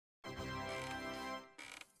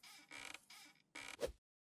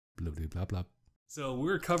Blah, blah, blah, blah. So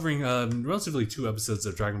we're covering relatively 2 episodes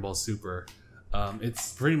of Dragon Ball Super.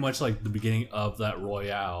 It's pretty much like the beginning of that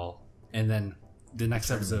Royale, and then the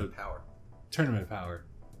next episode, Tournament of Power.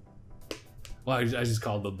 Well, I just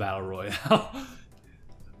called it the Battle Royale,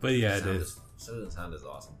 but yeah, it is. So doesn't sound as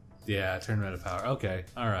awesome. Yeah, Tournament of Power. Okay,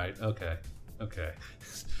 all right, okay.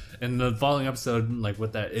 And the following episode, like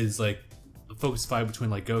what that is, like a focus fight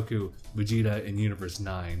between like Goku, Vegeta, and Universe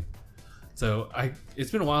 9. So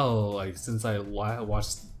it's been a while like since I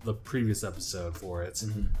watched the previous episode for it,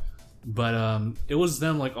 but it was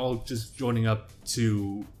them like all just joining up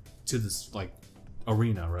to this like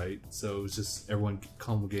arena, right? So it was just everyone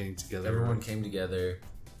congregating together. Everyone came together,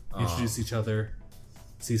 introduce each other,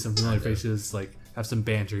 see some familiar faces, like have some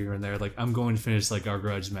banter here and there. Like, I'm going to finish like our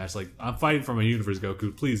grudge match. Like, I'm fighting for my universe,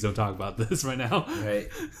 Goku. Please don't talk about this right now. Right.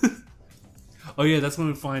 Oh yeah, that's when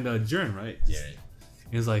we find Jiren, right? Yeah.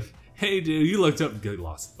 He's like, hey dude, you looked up, get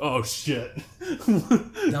lost. Oh shit.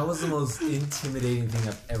 That was the most intimidating thing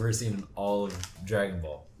I've ever seen in all of Dragon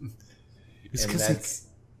Ball. It's and that's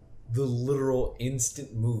the literal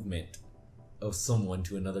instant movement of someone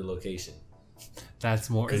to another location. That's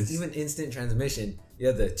more. Because even instant transmission, you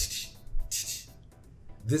had the.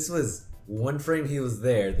 This was one frame he was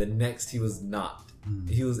there, the next he was not.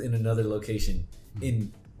 He was in another location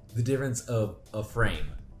in the difference of a frame.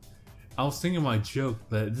 I was thinking my joke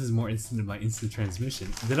that this is more instant than my instant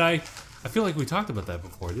transmission. Did I feel like we talked about that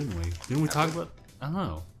before, didn't we? Didn't we talk about? I don't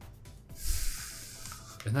know.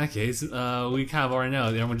 In that case, we kind of already know.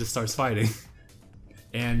 Everyone just starts fighting,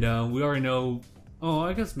 and we already know. Oh,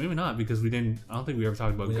 I guess maybe not because we didn't. I don't think we ever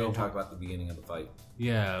talked about. We didn't talk about the beginning of the fight.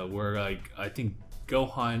 Yeah, where like I think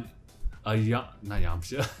Gohan, not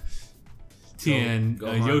Yamcha, Tien,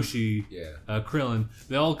 Gohan, Yoshi, Krillin,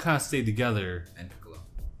 they all kind of stayed together.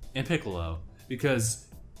 And Piccolo, because,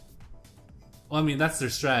 well, I mean that's their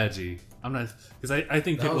strategy. I'm not because I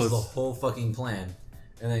think that Piccolo's was the whole fucking plan,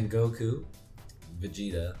 and then Goku,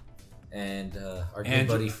 Vegeta, and our good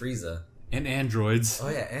buddy Frieza, and androids. Oh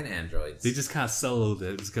yeah, and androids. They just kind of soloed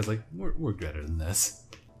it because like we're better than this.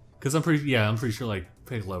 Because I'm pretty sure like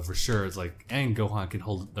Piccolo for sure is like, and Gohan can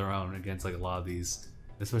hold their own against like a lot of these,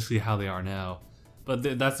 especially how they are now.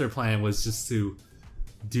 But that's their plan, was just to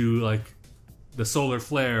do like the solar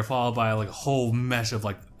flare followed by like a whole mesh of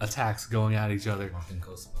like attacks going at each other.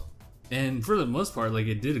 And for the most part, like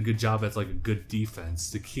it did a good job as like a good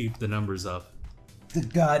defense to keep the numbers up. The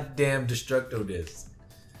goddamn Destructo Disc.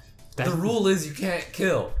 The rule is you can't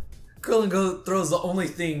kill. Krillin throws the only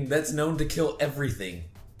thing that's known to kill everything.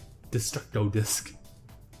 Destructo Disc.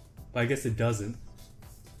 But I guess it doesn't.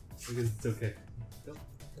 I guess it's okay.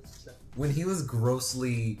 When he was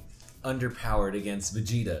grossly underpowered against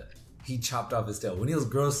Vegeta, he chopped off his tail. When he was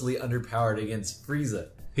grossly underpowered against Frieza,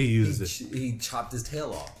 he chopped his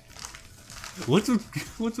tail off. What's with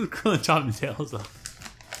Krillin chopping tails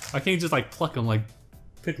off? I can't just like pluck them like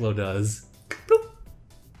Piccolo does.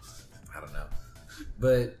 I don't know,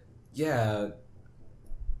 but yeah,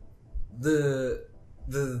 the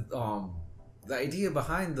idea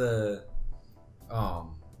behind the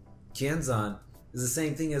Kienzan is the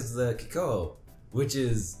same thing as the Kikoho, which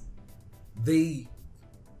is they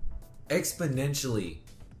exponentially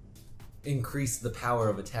increase the power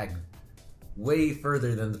of attack way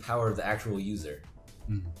further than the power of the actual user.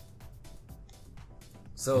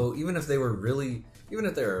 So even if they're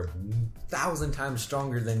 1,000 times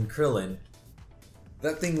stronger than Krillin,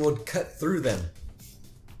 that thing would cut through them.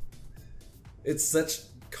 It's such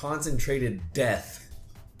concentrated death.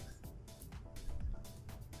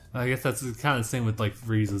 I guess that's kind of the same with like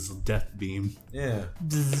Frieza's death beam. Yeah.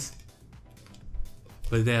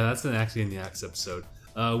 But yeah, that's actually in the next episode.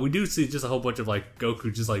 We do see just a whole bunch of like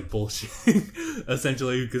Goku just like bullshitting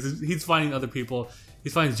essentially, because he's fighting other people. He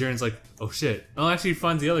finds Jiren's like, oh shit. Oh, actually he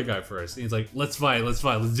finds the other guy first. And he's like, let's fight, let's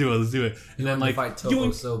do it. And then like, fight Tobo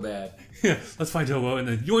yoink. So bad. Yeah, let's fight Tobo, and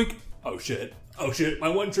then yoink. Oh shit, my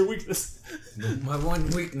one true weakness. My one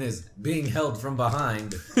weakness, being held from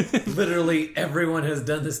behind. Literally everyone has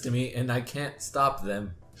done this to me and I can't stop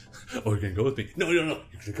them. Oh, you're gonna go with me? No, you're gonna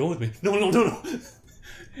go with me. No.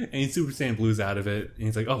 And he Super Saiyan Blues out of it, and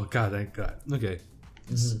he's like, "Oh God, thank God." Okay,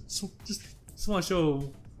 just want to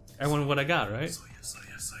show everyone what I got, right? Soya.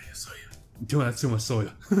 Doing that too much soya.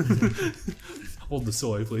 Hold the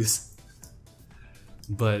soy, please.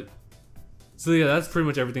 But so yeah, that's pretty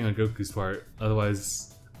much everything on Goku's part.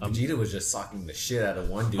 Otherwise, Vegeta was just socking the shit out of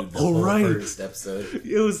one dude the whole first episode.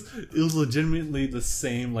 It was legitimately the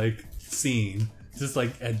same like scene, just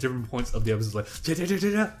like at different points of the episode. Like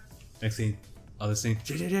next scene. Other scene.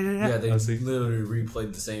 Yeah, they literally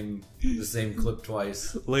replayed the same clip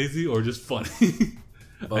twice. Lazy or just funny.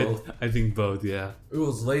 Both. I think both. Yeah. It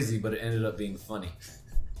was lazy, but it ended up being funny.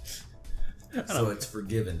 So it's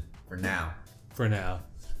forgiven for now. For now,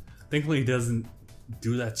 thankfully he doesn't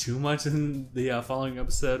do that too much in the following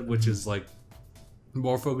episode, which is like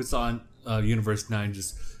more focused on Universe 9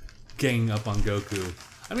 just ganging up on Goku.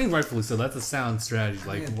 I mean, rightfully so. That's a sound strategy.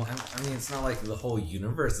 Like, I mean, it's not like the whole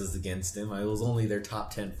universe is against him. It was only their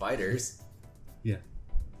top 10 fighters. Yeah.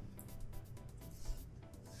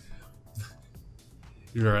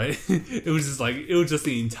 You're right. It was just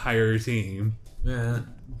the entire team. Yeah.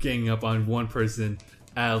 Ganging up on one person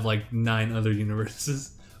out of like 9 other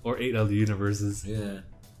universes or 8 other universes. Yeah.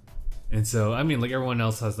 And so, I mean, like everyone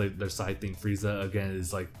else has like their side thing. Frieza again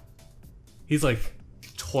is like, he's like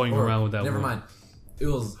toying around with that. Never mind. It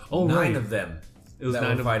was 9 of them. It was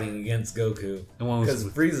 9 were fighting against Goku. Because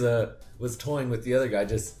Frieza was toying with the other guy,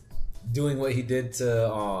 just doing what he did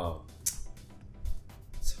to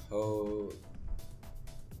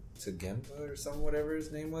Gemba or something, whatever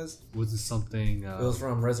his name was. Was it something? It was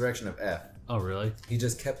from Resurrection of F. Oh, really? He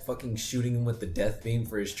just kept fucking shooting him with the death beam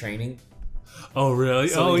for his training. Oh, really?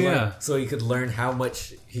 So yeah. So he could learn how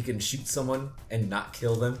much he can shoot someone and not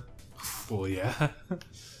kill them. Well, yeah.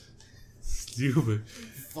 Stupid.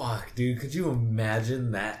 Fuck, dude. Could you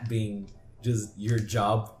imagine that being just your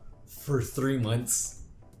job for 3 months?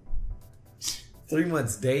 3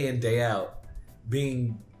 months, day in, day out.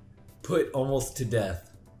 Being put almost to death.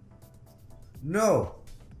 No.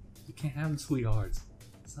 You can't have sweethearts.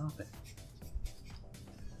 Stop it.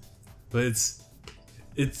 But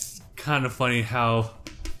it's kind of funny how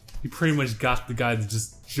he pretty much got the guy to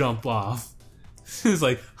just jump off. He's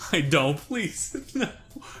like, I don't, please. No.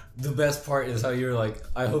 The best part is how you're like,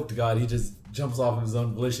 I hope to God he just jumps off of his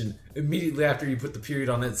own volition. Immediately after you put the period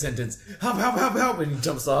on that sentence, help, help, help, help, and he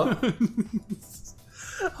jumps off.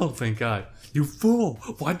 Oh, thank God. You fool.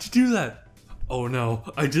 Why'd you do that? Oh no,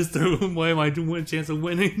 I just threw him away my chance of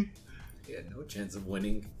winning. He had no chance of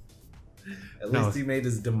winning. At least he made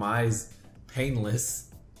his demise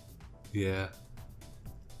painless. Yeah.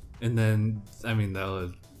 And then, I mean,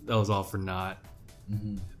 that was all for naught.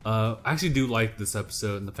 Mm-hmm. I actually do like this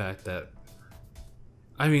episode and the fact that,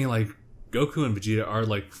 I mean, like, Goku and Vegeta are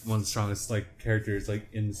like one of the strongest like characters like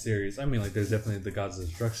in the series. I mean, like, there's definitely the gods of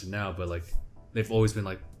destruction now, but like they've always been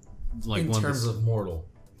like in one terms of mortal,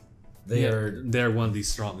 they're one of the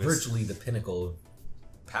strongest, virtually the pinnacle of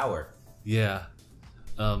power. Yeah.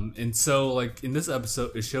 And so like in this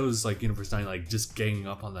episode, it shows like Universe 9 like just ganging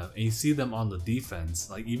up on them, and you see them on the defense.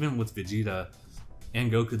 Like even with Vegeta and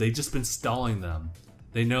Goku, they've just been stalling them.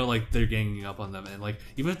 They know like they're ganging up on them, and like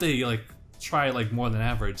even if they like try like more than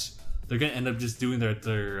average, they're gonna end up just doing their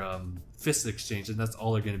fist exchange, and that's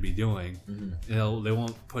all they're gonna be doing. Mm-hmm. You know, they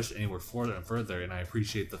won't push anywhere further. And I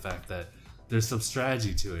appreciate the fact that there's some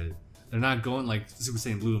strategy to it. They're not going like Super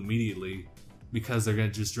Saiyan Blue immediately because they're gonna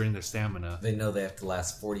just drain their stamina. They know they have to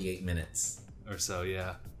last 48 minutes or so,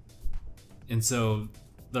 yeah. And so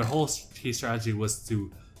their whole key strategy was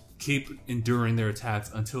to keep enduring their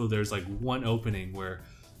attacks until there's like one opening where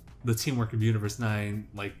the teamwork of Universe 9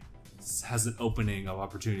 like has an opening of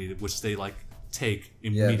opportunity, which they like take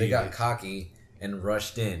immediately. Yeah, they got cocky and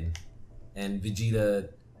rushed in, and Vegeta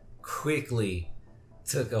quickly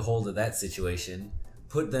took a hold of that situation,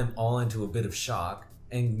 put them all into a bit of shock,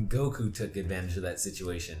 and Goku took advantage of that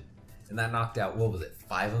situation, and that knocked out, what was it,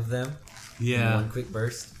 5 of them? Yeah, in one quick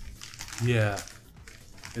burst. Yeah.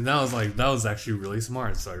 And that was actually really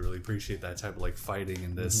smart, so I really appreciate that type of like fighting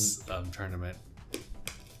in this tournament.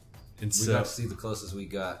 And we got to see the closest we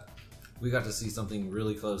got. We got to see something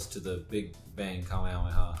really close to the Big Bang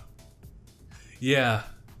Kamehameha. Yeah,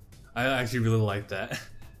 I actually really like that.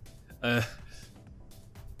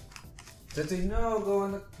 Tete, no, go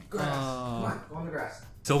on the grass. Come on, go on the grass.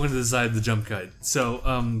 So we're going to decide the jump cut. So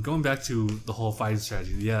going back to the whole fighting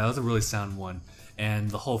strategy, yeah, that was a really sound one.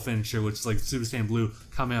 And the whole finisher, which is like Super Saiyan Blue,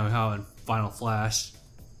 Kamehameha, and Final Flash,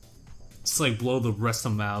 just like blow the rest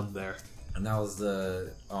of them out there. And that was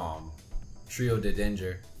the Trio de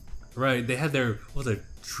Danger. Right, they had their, what was it,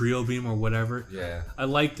 Trio Beam or whatever. Yeah. I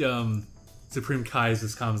liked Supreme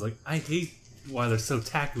Kai's comments like, I hate why they're so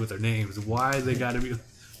tacky with their names. Why they gotta be...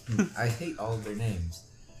 I hate all of their names.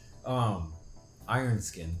 Iron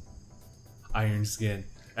Skin.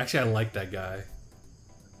 Actually, I like that guy.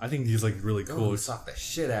 I think he's like really cool. Goku socked the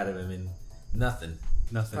shit out of him and nothing.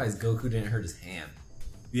 Surprised Goku didn't hurt his hand.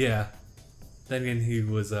 Yeah. Then again, he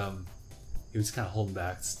was kind of holding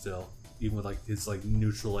back still, even with like his like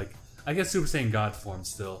neutral, like I guess Super Saiyan God form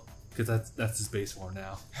still, because that's his base form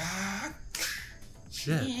now.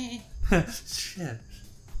 Shit. Shit.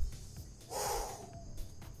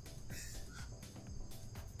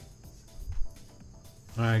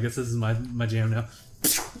 Alright, I guess this is my jam now.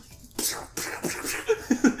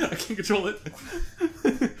 I can't control it.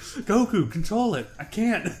 Goku, control it. I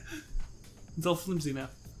can't. It's all flimsy now.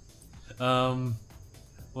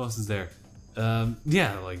 What else is there?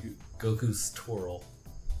 Yeah, like Goku's twirl.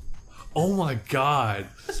 oh my god,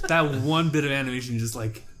 that one bit of animation just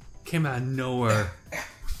like came out of nowhere.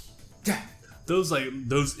 Those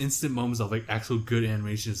instant moments of like actual good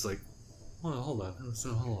animation is like, oh, hold on, I'm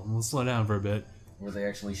gonna slow down for a bit. Where they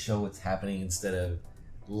actually show what's happening instead of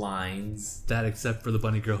lines. That except for the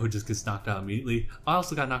bunny girl who just gets knocked out immediately. I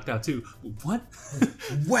also got knocked out too. What?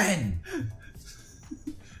 When?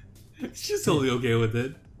 She's totally okay with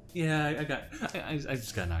it. Yeah, I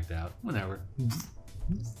just got knocked out. Whatever.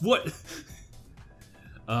 What?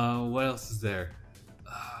 What else is there?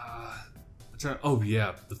 Oh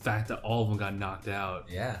yeah, the fact that all of them got knocked out.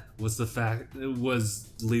 Yeah. Was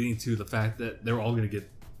leading to the fact that they were all gonna get.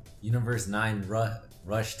 Universe 9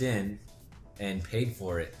 rushed in and paid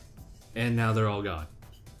for it. And now they're all gone.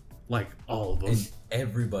 Like, all of them. And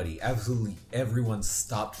everybody, absolutely everyone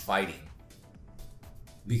stopped fighting.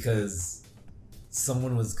 Because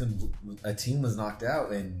a team was knocked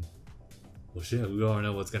out and... Well shit, we already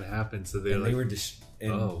know what's gonna happen, so they're like... They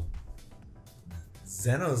were oh.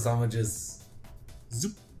 Zeno-sama just...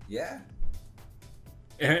 Zoop. Yeah.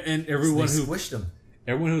 And everyone so who... squished them.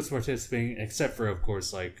 Everyone who was participating, except for, of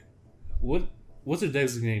course, like... What's their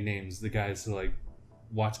designated names? The guys who, like,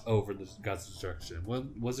 watch over the God's destruction. What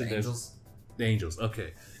was it? Angels? The Angels,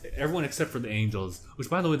 okay. Everyone except for the Angels,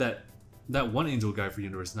 which, by the way, that one Angel guy for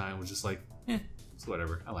Universe 9 was just like, it's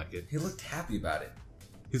whatever. I like it. He looked happy about it.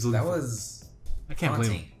 I can't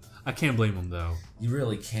blame him. I can't blame him, though. You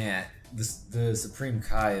really can't. The Supreme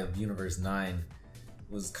Kai of Universe 9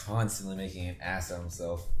 was constantly making an ass of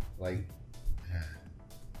himself. Like...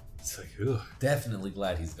 It's like, ugh. Definitely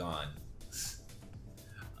glad he's gone.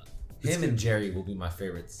 Him and Jerry will be my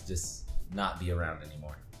favorites, just not be around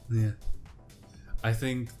anymore. Yeah. I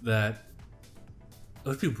think that it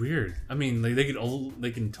would be weird. I mean, like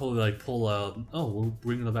they can totally like pull out, oh, we're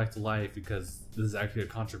bringing them back to life because this is actually a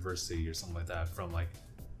controversy or something like that from like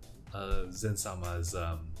Zen-sama's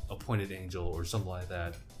appointed angel or something like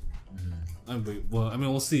that. Mm-hmm. I mean,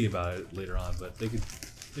 we'll see about it later on, but they could.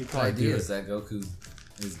 The idea is that Goku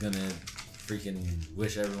is gonna freaking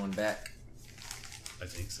wish everyone back. I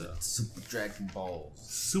think so. Super Dragon Balls.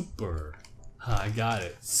 Super. I got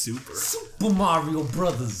it. Super. Super Mario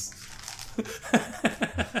Brothers. What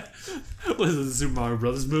is it, the Super Mario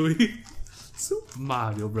Brothers movie? Super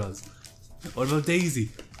Mario Brothers. What about Daisy?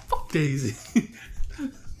 Fuck Daisy.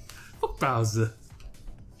 Fuck Bowser.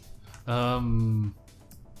 But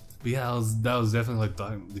yeah, that was definitely like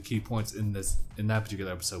the key points in that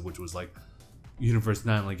particular episode, which was like Universe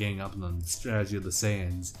 9 like getting up on the strategy of the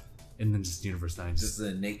Saiyans, and then just Universe 9 just the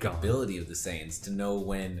innate ability of the Saiyans to know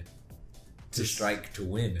when to strike to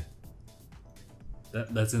win.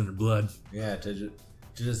 That's in their blood. Yeah, to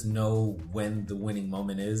just know when the winning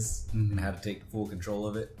moment is and how to take full control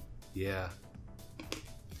of it. Yeah.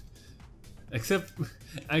 Except for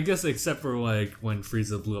like when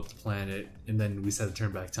Frieza blew up the planet and then we said to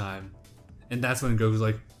turn back time. And that's when Goku's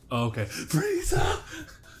like, oh, okay, Frieza!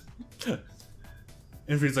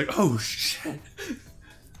 And Frieza's like, oh shit!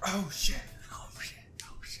 Oh shit! Oh shit!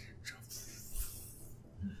 Oh shit!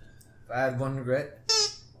 If I had one regret,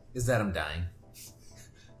 is that I'm dying.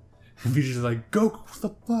 And Vegeta's like, Goku, what the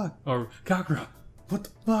fuck? Or Kakura, what the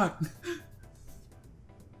fuck?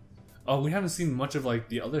 Oh, we haven't seen much of like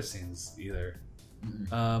the other scenes either.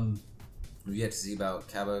 We've yet to see about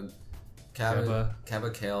Kaba,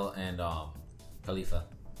 Kale, and Khalifa.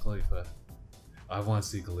 Khalifa. I want to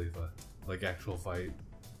see Khalifa, like actual fight.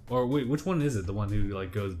 Or wait, which one is it? The one who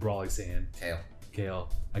like goes brawling Saiyan? Kale.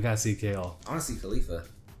 I gotta see Kale. I want to see Khalifa.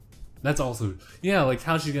 That's also like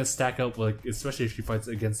how's she gonna stack up, like especially if she fights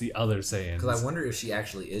against the other Saiyans? Because I wonder if she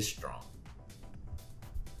actually is strong.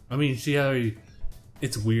 I mean,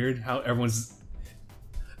 it's weird how everyone's.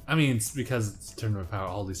 I mean, it's because it's Tournament of Power.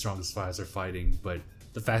 All these strongest fighters are fighting, but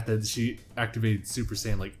the fact that she activated Super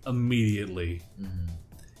Saiyan like immediately,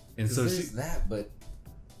 and so there's that, but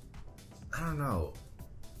I don't know.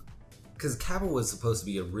 Because Kaba was supposed to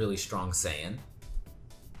be a really strong Saiyan.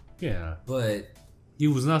 Yeah, but he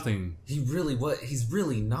was nothing. He's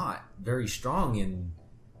really not very strong in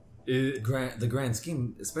the grand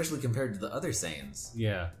scheme, especially compared to the other Saiyans.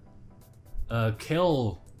 Yeah.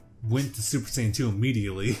 Kale went to Super Saiyan 2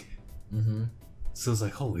 immediately. So it's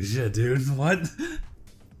like, holy shit, dude, what?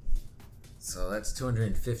 So that's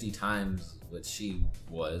 250 times what she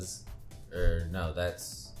was. Or no,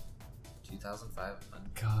 that's 2,500.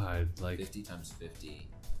 God, like 50 times 50.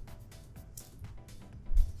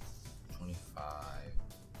 25.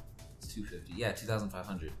 It's 250. Yeah,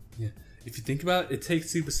 2,500. Yeah. If you think about it, it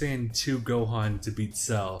takes Super Saiyan 2 Gohan to beat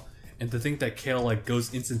Cell, and to think that Kale like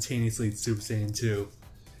goes instantaneously to Super Saiyan 2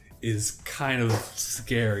 is kind of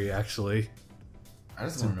scary, actually. I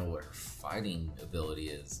just want to know what her fighting ability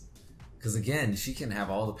is, because again, she can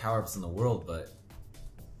have all the power-ups in the world, but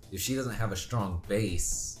if she doesn't have a strong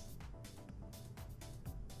base,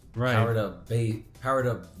 right? Powered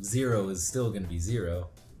up Zero is still going to be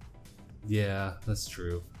Zero. Yeah, that's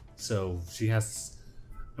true. So she has.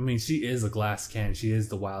 I mean, she is a glass cannon. She is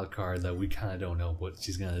the wild card that we kind of don't know what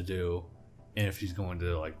she's gonna do, and if she's going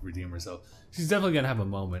to like redeem herself. She's definitely gonna have a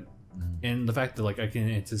moment, and the fact that like I can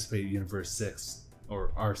anticipate Universe 6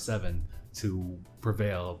 or R7 to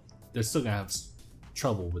prevail, they're still gonna have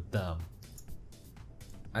trouble with them.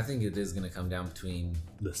 I think it is gonna come down between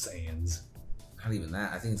The Saiyans. Not even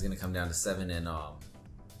that. I think it's gonna come down to 7 and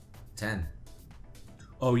 10.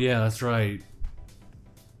 Oh yeah, that's right.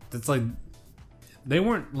 That's like they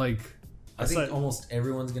weren't like. I think almost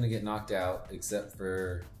everyone's gonna get knocked out except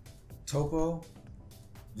for Toppo,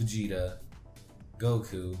 Vegeta,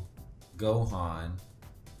 Goku, Gohan,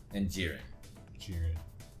 and Jiren.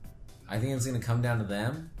 I think it's gonna come down to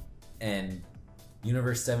them, and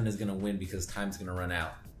Universe 7 is gonna win because time's gonna run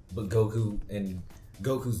out. But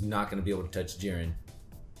Goku's not gonna be able to touch Jiren.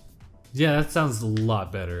 Yeah, that sounds a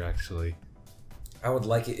lot better, actually. I would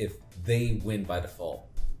like it if they win by default.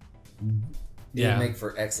 It would make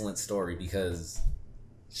for excellent story because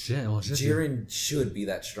Jiren should be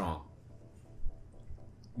that strong.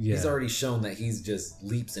 Yeah. He's already shown that he's just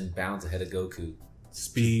leaps and bounds ahead of Goku.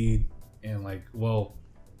 Speed and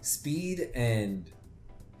speed and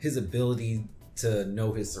his ability to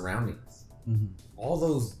know his surroundings. All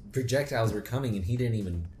those projectiles were coming and he didn't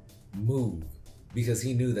even move because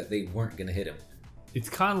he knew that they weren't going to hit him. It's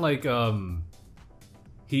kind of like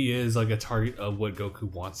he is like a target of what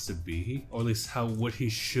Goku wants to be, or at least what he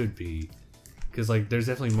should be. Because like there's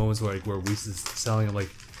definitely moments where Whis is telling him like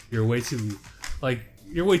you're way too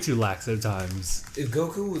lax at times. If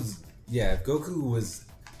Goku was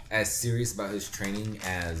as serious about his training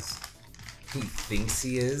as he thinks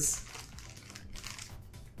he is,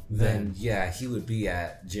 then he would be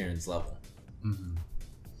at Jiren's level.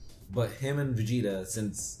 But him and Vegeta,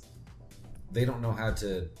 since they don't know how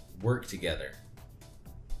to work together,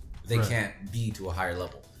 they can't be to a higher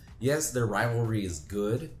level. Yes, their rivalry is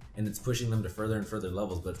good, and it's pushing them to further and further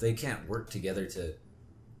levels, but if they can't work together to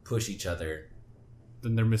push each other,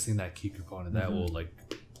 then they're missing that key component that will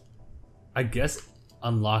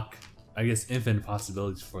unlock infinite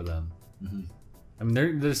possibilities for them. I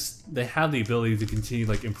mean, they have the ability to continue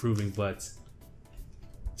improving, but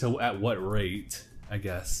at what rate, I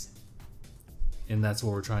guess. And that's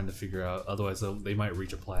what we're trying to figure out. Otherwise, they might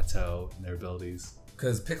reach a plateau in their abilities.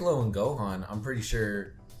 Because Piccolo and Gohan, I'm pretty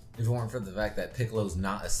sure, if it weren't for the fact that Piccolo's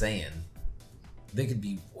not a Saiyan, they could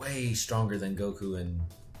be way stronger than Goku and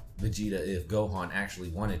Vegeta if Gohan actually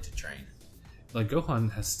wanted to train.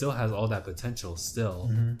 Gohan still has all that potential still.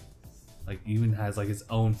 Even has his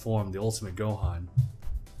own form, the Ultimate Gohan.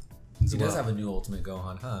 He does have a new Ultimate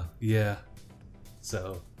Gohan, huh? Yeah.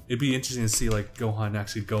 So it'd be interesting to see Gohan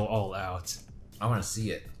actually go all out. I want to see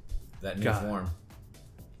it. That new form.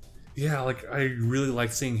 Yeah, I really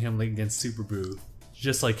like seeing him against Super Buu.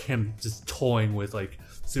 Just him just toying with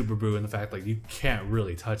Super Buu and the fact you can't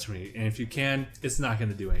really touch me, and if you can, it's not going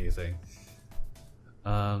to do anything.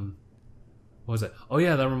 What was that? Oh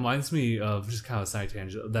yeah, that reminds me of just kind of a side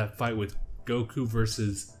tangent of that fight with Goku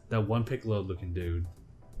versus that one Piccolo looking dude.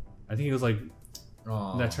 I think it was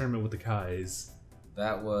that tournament with the Kais.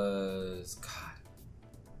 That was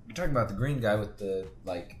You're talking about the green guy with the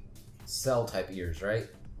cell type ears, right?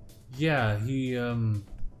 Yeah, he I'm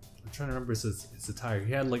trying to remember his attire.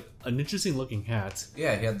 He had an interesting looking hat.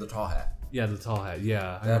 Yeah, he had the tall hat. Yeah, the tall hat.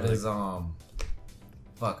 Yeah, that is Anaya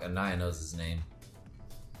knows his name.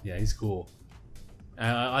 Yeah, he's cool.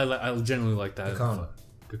 I generally like that.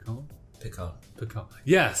 Picon. Picon.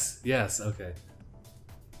 Yes. Okay.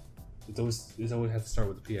 It always have to start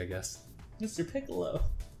with a P, I guess. Mr. Piccolo.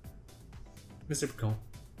 Mr. Picon.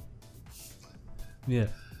 Yeah.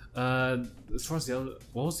 As far as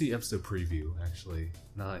what was the episode preview? Actually,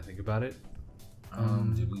 now that I think about it,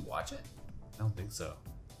 did we watch it? I don't think so.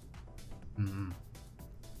 I don't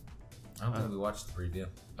think we watched the preview.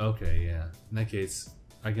 Okay, yeah. In that case,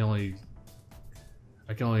 I can only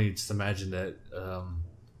just imagine that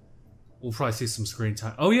we'll probably see some screen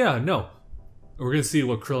time. Oh yeah, no, we're gonna see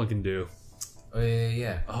what Krillin can do. Oh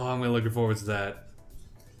yeah. Oh, I'm really looking forward to that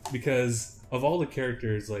because of all the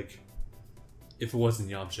characters, if it wasn't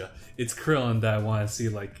Yamcha, it's Krillin that I want to see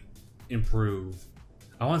improve.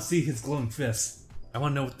 I want to see his glowing fist. I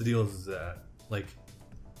want to know what the deal is with that. Like,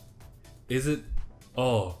 is it?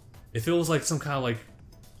 Oh, if it was like some kind of like,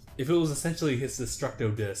 if it was essentially his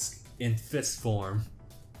Destructo disc in fist form,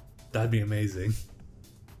 that'd be amazing.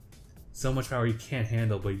 So much power he can't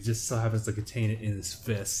handle, but he just so happens to contain it in his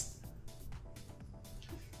fist.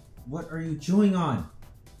 What are you chewing on?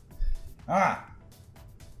 Ah!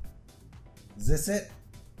 Is this it?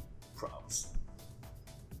 Probs.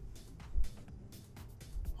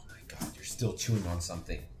 Oh my god, you're still chewing on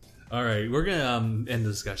something. All right, we're gonna end the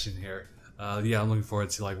discussion here. Yeah, I'm looking forward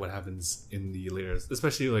to like what happens in the later,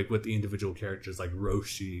 especially like with the individual characters like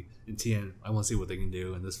Roshi and Tien. I want to see what they can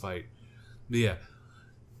do in this fight. But yeah,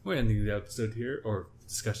 we're ending the episode here or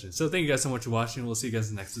discussion. So thank you guys so much for watching. We'll see you guys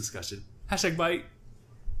in the next discussion. #bite.